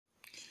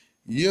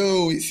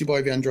Yo, it's your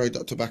boy the Android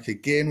Doctor back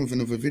again with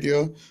another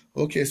video.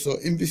 Okay, so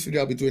in this video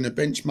I'll be doing a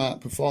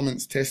benchmark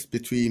performance test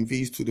between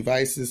these two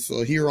devices.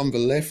 So here on the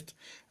left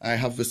I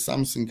have the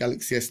Samsung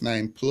Galaxy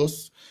S9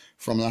 Plus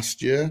from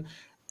last year,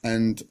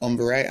 and on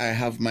the right I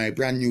have my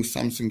brand new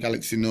Samsung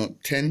Galaxy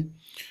Note 10.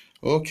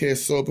 Okay,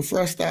 so before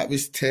I start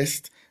this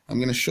test, I'm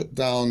going to shut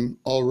down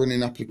all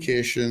running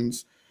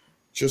applications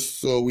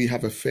just so we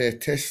have a fair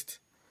test.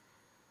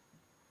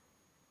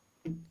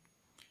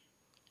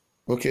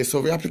 Okay,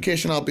 so the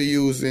application I'll be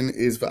using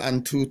is the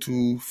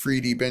Antutu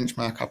 3D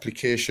benchmark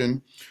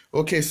application.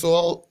 Okay,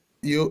 so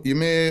you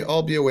may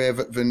all be aware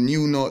that the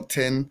new Note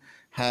 10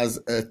 has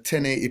a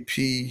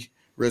 1080p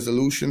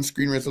resolution,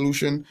 screen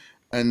resolution,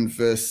 and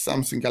the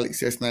Samsung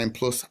Galaxy S9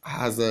 Plus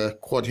has a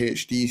Quad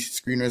HD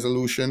screen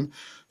resolution.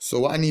 So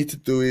what I need to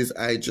do is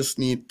I just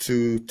need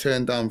to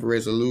turn down the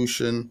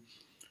resolution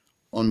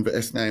on the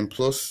S9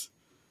 Plus.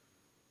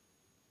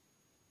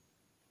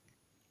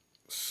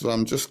 So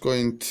I'm just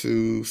going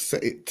to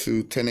set it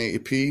to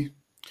 1080p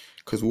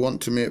because we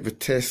want to make the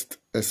test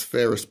as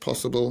fair as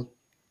possible.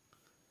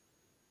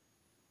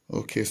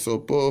 Okay, so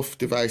both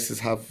devices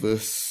have the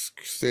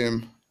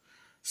same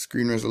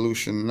screen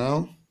resolution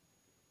now.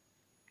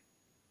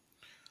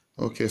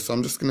 Okay, so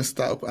I'm just going to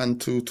start up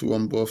Antutu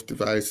on both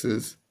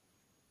devices.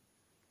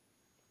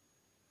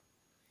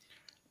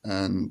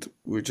 And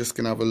we're just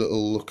going to have a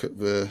little look at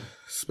the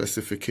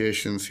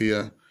specifications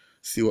here,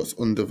 see what's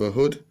under the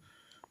hood.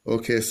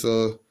 Okay,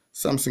 so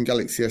Samsung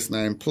Galaxy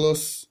S9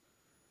 Plus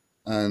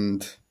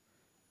and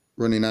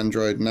running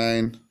Android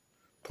 9.0.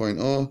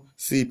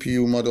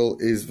 CPU model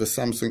is the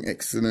Samsung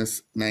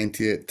Exynos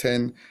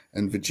 9810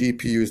 and the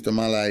GPU is the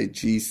Mali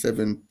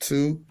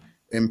G72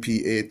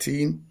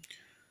 MP18.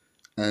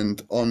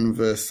 And on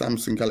the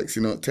Samsung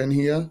Galaxy Note 10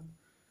 here,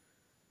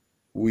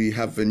 we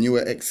have the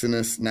newer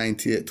Exynos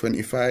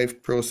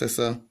 9825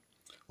 processor,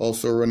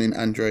 also running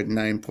Android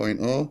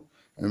 9.0,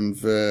 and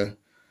the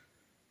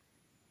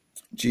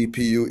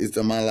GPU is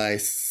the Mali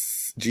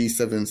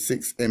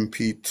G76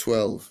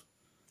 MP12.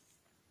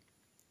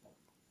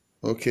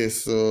 Okay,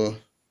 so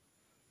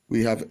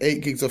we have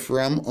 8 gigs of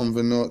RAM on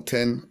the Note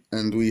 10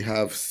 and we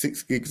have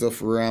 6 gigs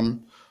of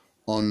RAM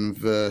on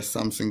the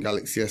Samsung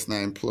Galaxy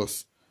S9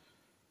 Plus.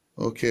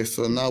 Okay,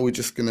 so now we're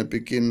just going to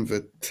begin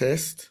the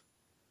test.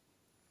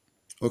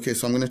 Okay,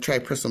 so I'm going to try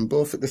press on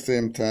both at the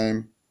same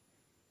time.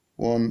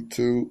 1,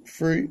 2,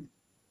 3.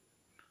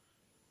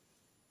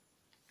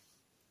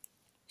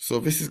 So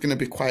this is going to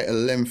be quite a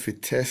lengthy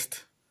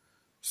test.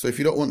 So if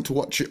you don't want to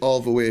watch it all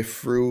the way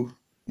through,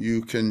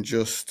 you can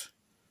just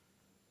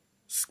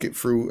skip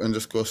through and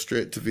just go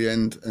straight to the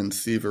end and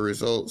see the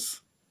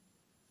results.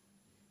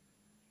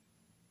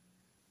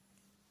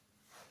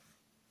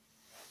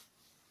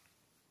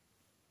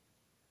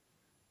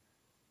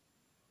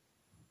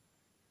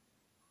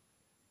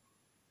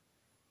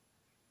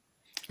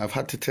 I've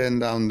had to turn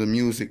down the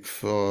music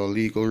for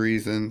legal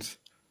reasons.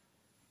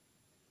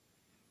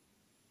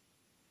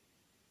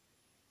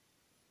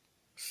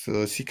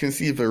 So as you can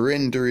see, the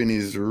rendering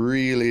is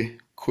really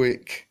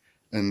quick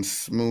and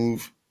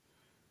smooth.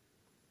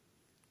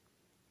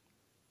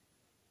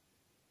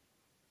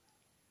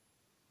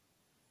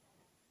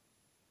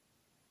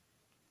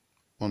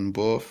 On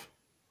both.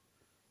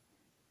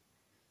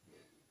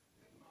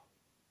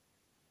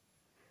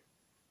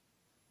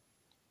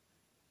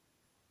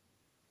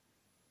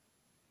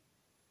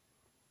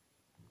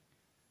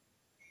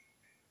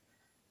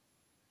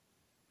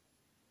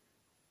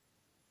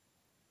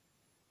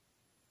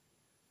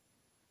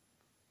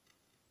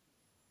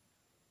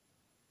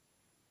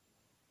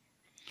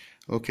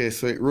 Okay,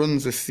 so it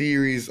runs a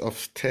series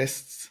of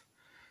tests.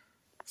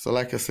 So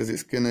like I said,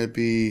 it's going to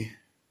be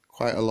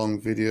quite a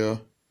long video,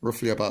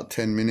 roughly about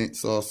 10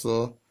 minutes or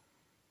so.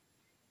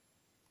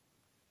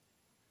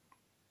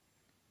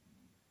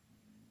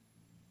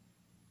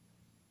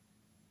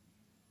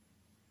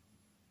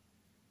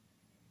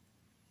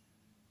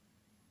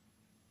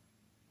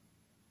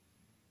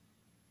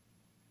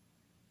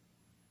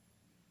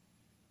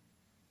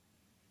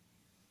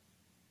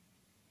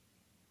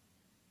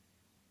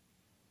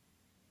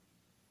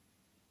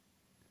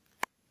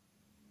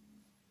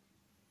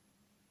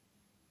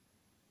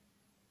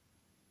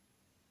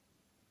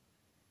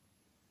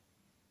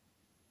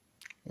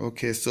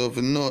 Okay, so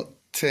the Note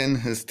 10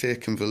 has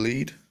taken the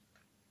lead.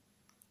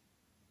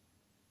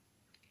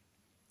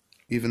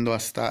 Even though I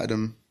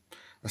started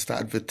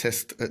the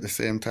test at the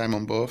same time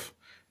on both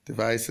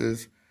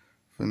devices.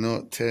 The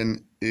Note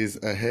 10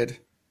 is ahead.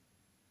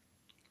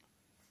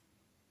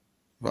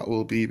 That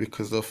will be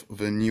because of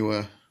the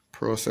newer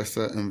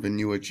processor and the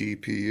newer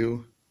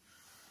GPU.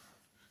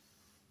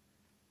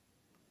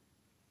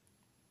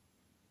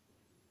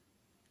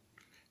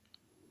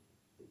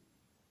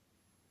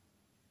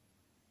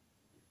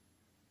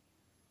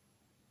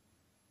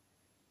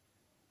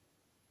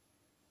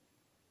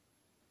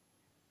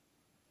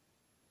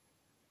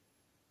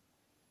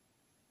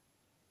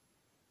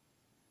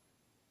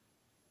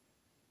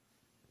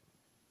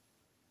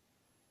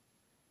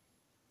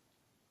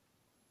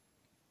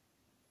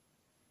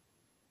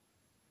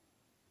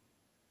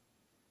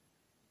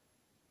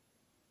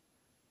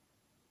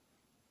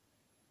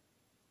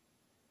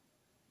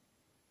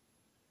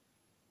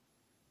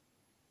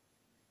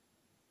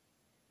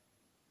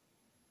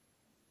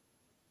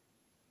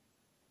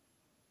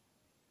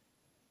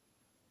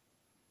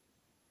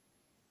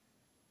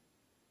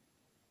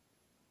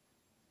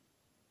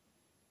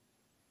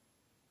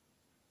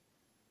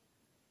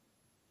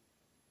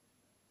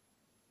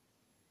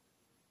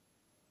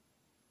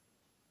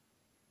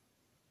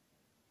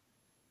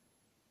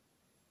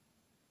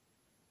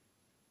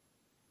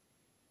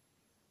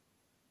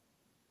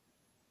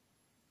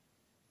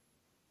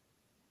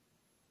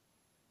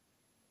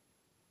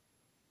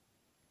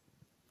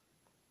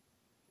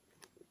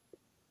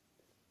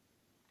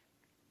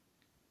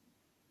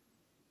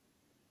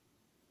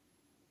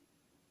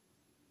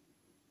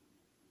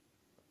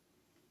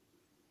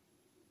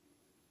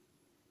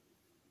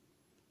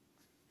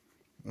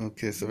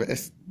 Okay, so the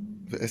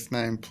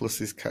S9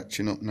 Plus is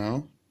catching up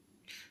now.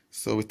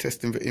 So we're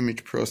testing the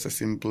image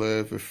processing,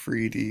 blur, the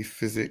 3D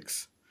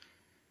physics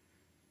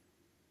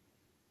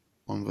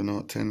on the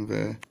Note 10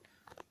 there.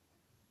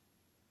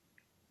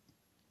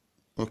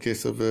 Okay,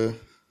 so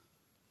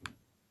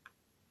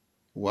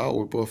wow,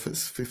 we're both at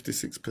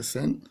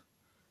 56%.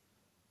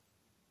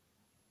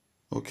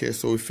 Okay,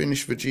 so we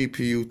finished the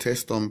GPU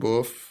test on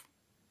both.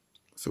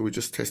 So we're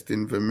just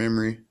testing the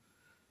memory.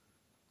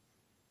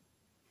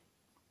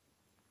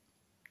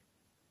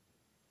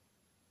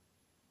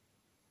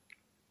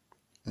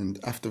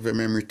 And after the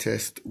memory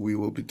test, we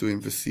will be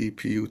doing the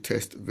CPU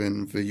test,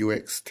 then the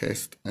UX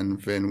test,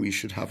 and then we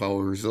should have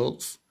our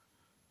results.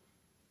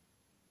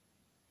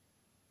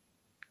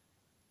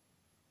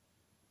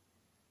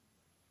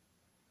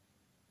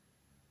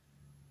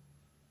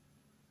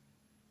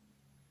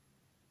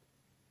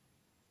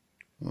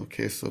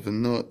 Okay, so the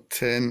Note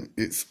 10,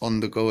 it's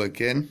on the go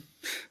again.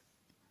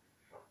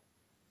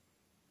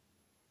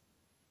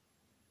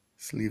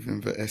 It's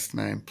leaving the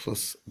S9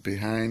 Plus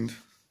behind.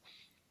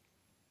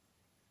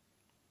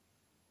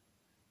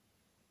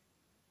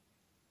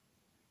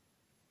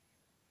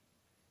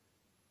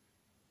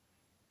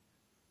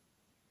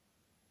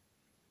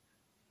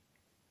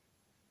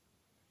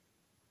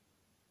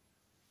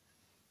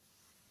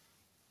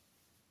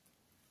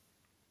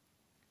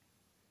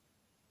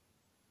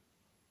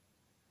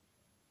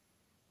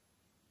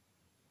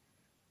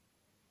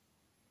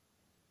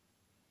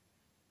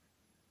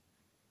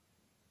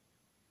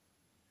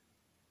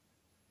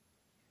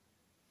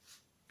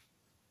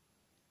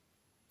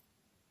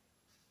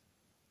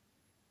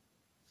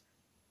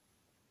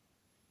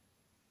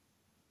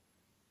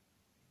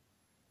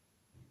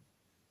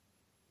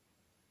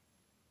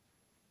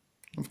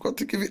 I've got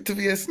to give it to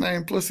the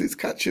S9 Plus, it's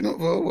catching up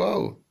though,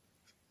 wow.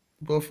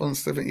 Both on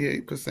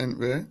 78%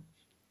 there.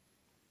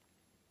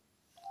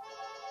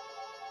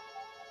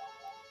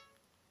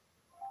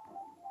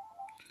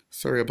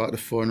 Sorry about the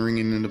phone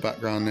ringing in the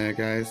background there,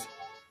 guys.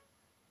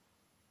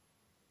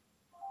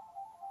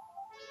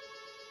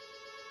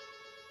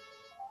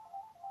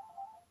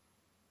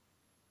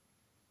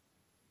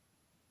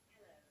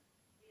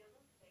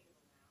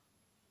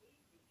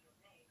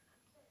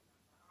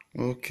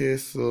 Okay,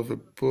 so they're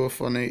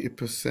both on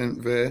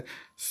 80% there.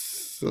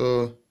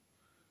 So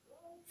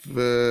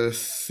the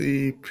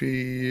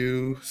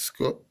CPU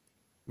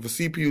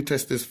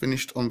test is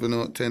finished on the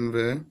Note 10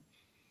 there.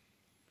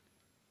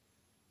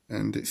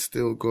 And it's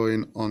still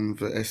going on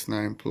the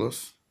S9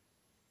 Plus.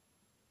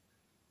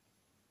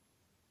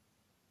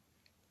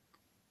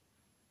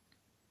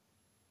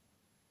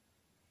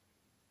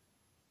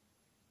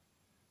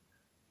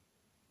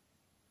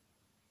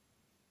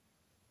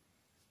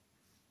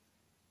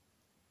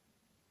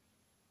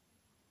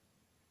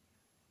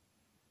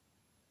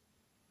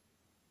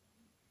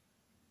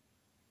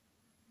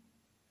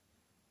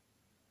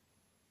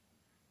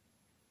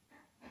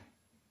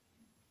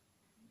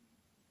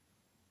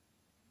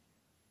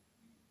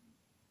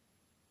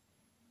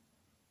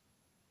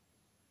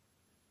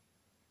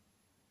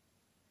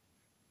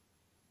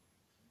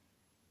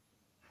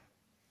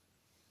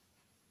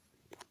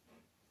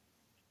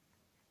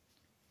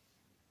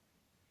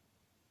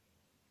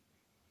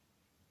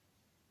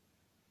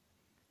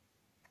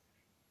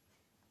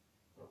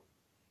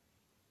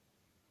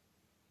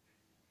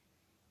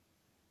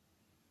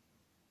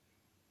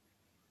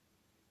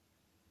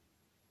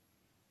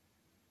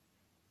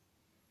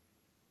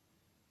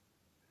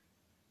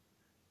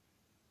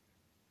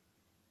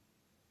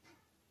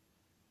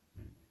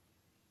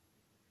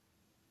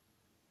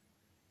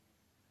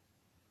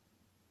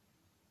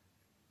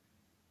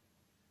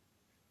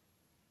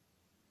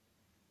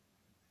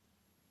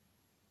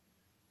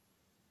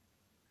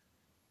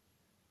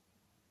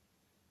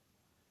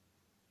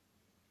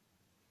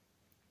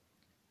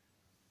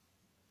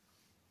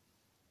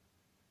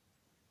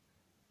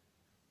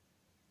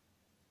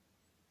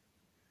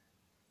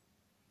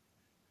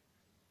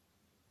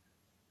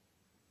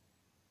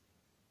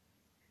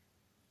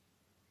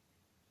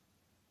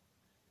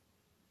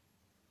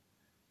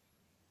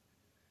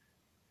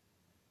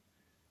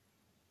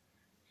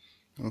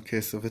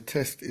 Okay, so the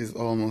test is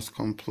almost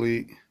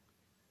complete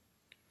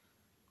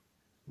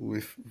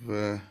with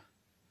the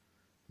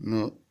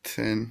Note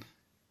 10.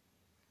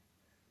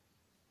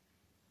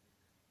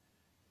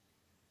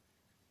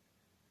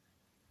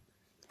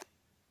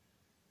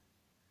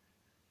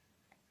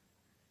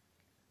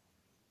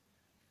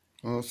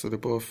 Oh, so they're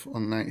both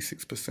on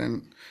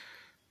 96%,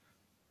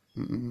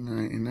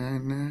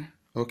 99 there.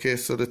 Okay,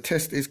 so the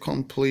test is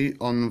complete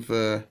on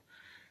the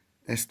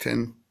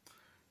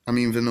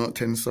the Note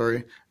 10,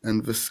 sorry,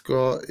 and the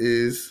score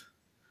is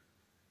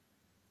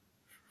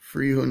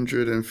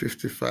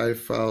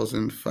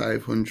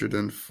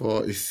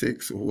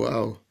 355,546.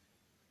 Wow.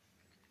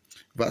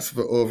 That's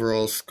the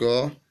overall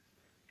score.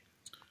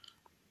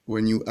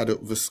 When you add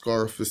up the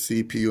score of the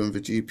CPU and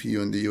the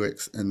GPU and the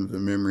UX and the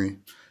memory,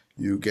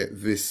 you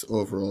get this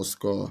overall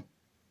score,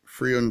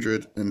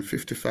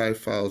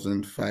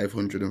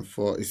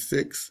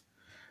 355,546.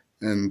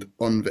 And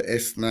on the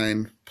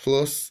S9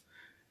 Plus,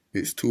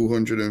 it's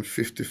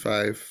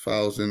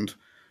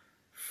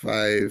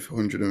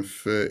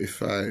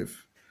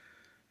 255,535.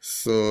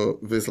 So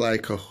there's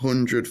like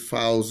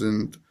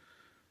 100,000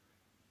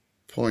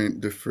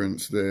 point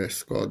difference there,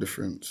 score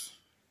difference,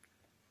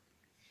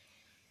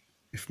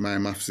 if my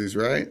maths is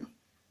right.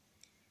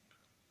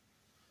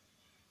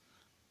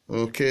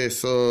 Okay,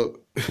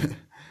 so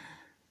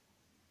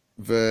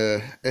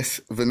the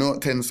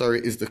Note 10,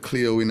 is the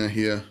clear winner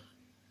here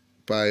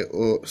by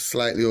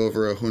slightly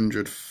over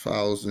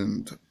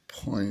 100,000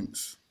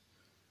 points.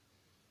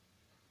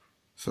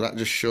 So that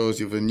just shows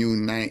you the new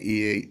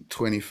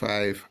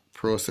 9825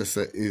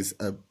 processor is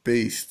a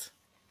beast.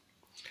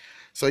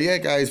 So yeah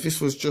guys, this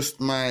was just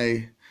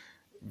my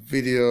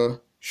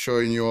video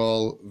showing you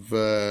all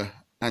the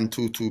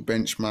Antutu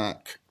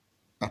benchmark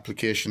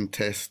application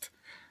test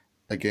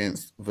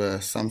against the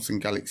Samsung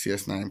Galaxy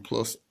S9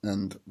 Plus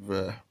and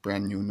the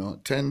brand new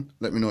Note 10.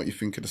 Let me know what you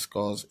think of the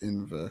scores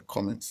in the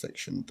comments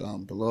section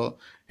down below.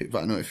 Hit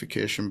that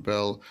notification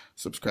bell,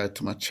 subscribe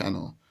to my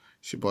channel.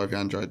 It's your boy the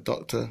Android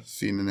Doctor.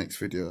 See you in the next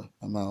video.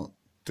 I'm out.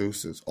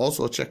 Deuces.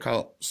 Also check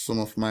out some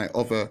of my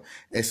other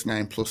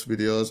S9 Plus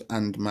videos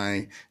and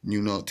my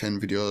new Note 10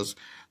 videos.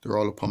 They're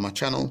all up on my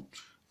channel.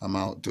 I'm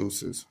out.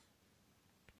 Deuces.